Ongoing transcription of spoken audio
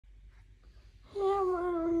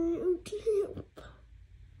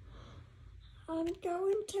I'm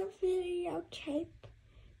going to videotape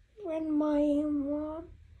when my mom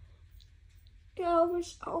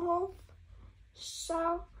goes off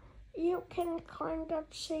so you can kind of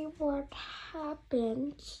see what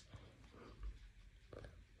happens.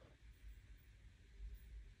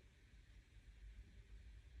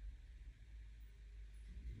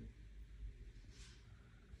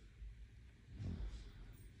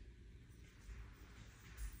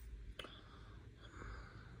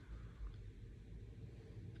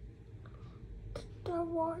 The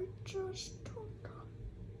light just turned on.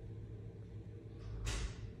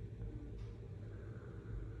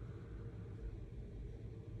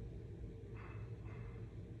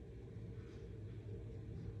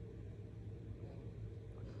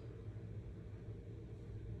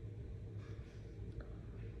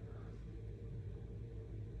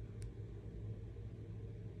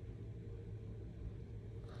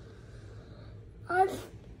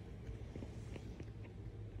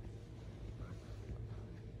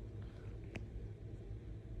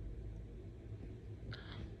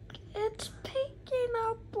 It's picking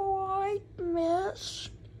up white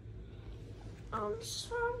mist. I'm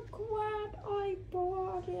so glad I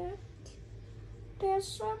bought it. There's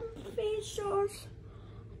some features.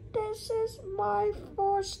 This is my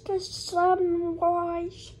first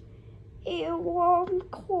sunrise alarm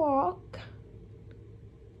clock.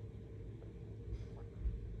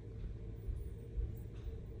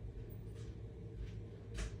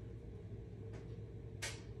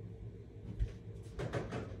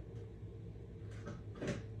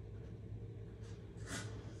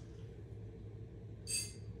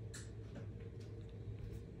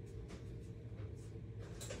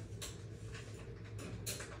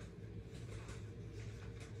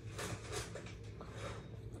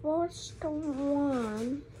 First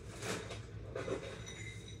one.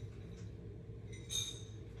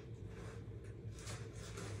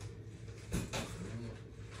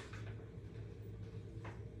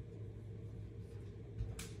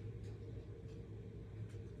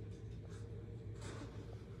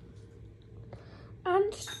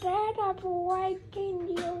 Instead of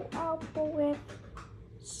waking you up with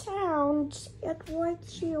sounds, it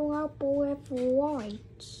wakes you up with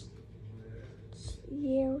lights.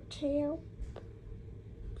 YouTube.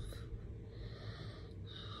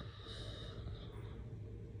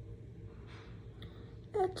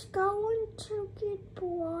 It's going to get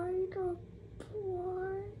brighter,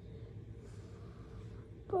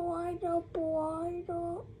 brighter.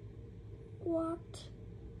 What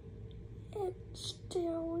it's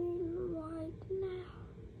doing right now.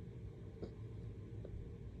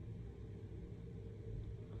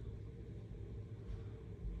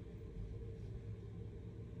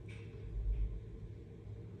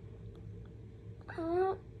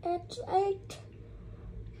 It's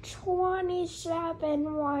 8:27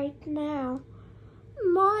 right now.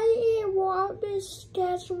 My alarm is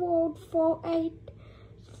scheduled for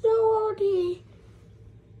 8:30.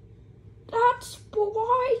 That's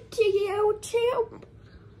bright, YouTube.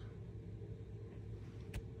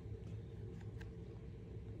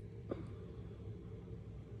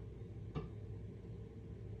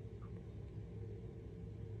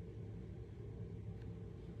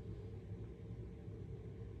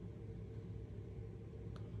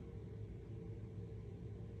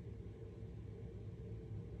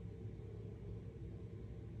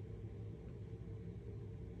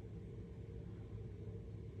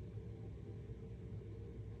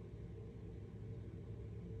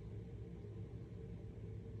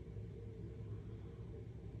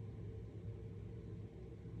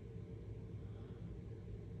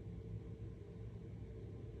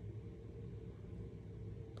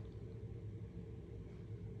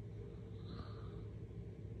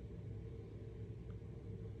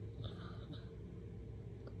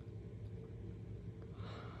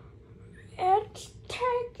 It's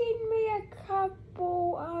taking me a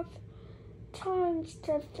couple of times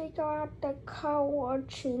to figure out the color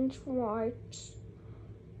change lights.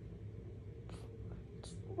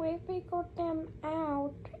 We figured them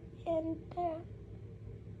out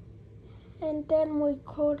and then we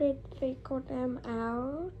couldn't figure them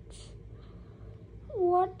out.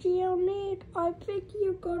 What do you need? I think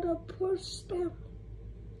you gotta push them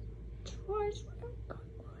twice.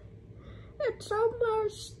 It's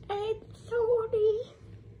almost 8:30.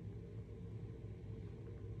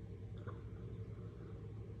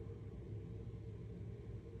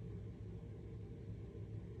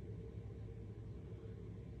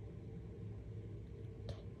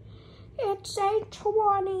 It's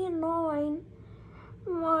 8:29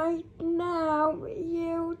 right now,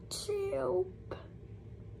 YouTube.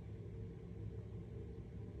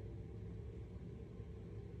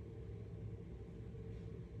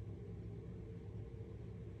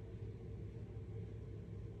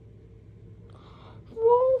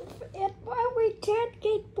 did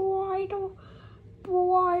get bored of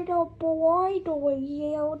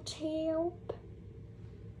YouTube.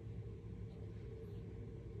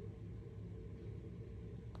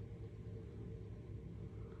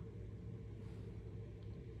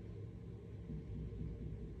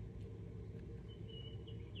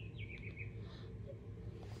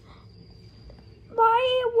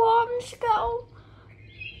 My worms go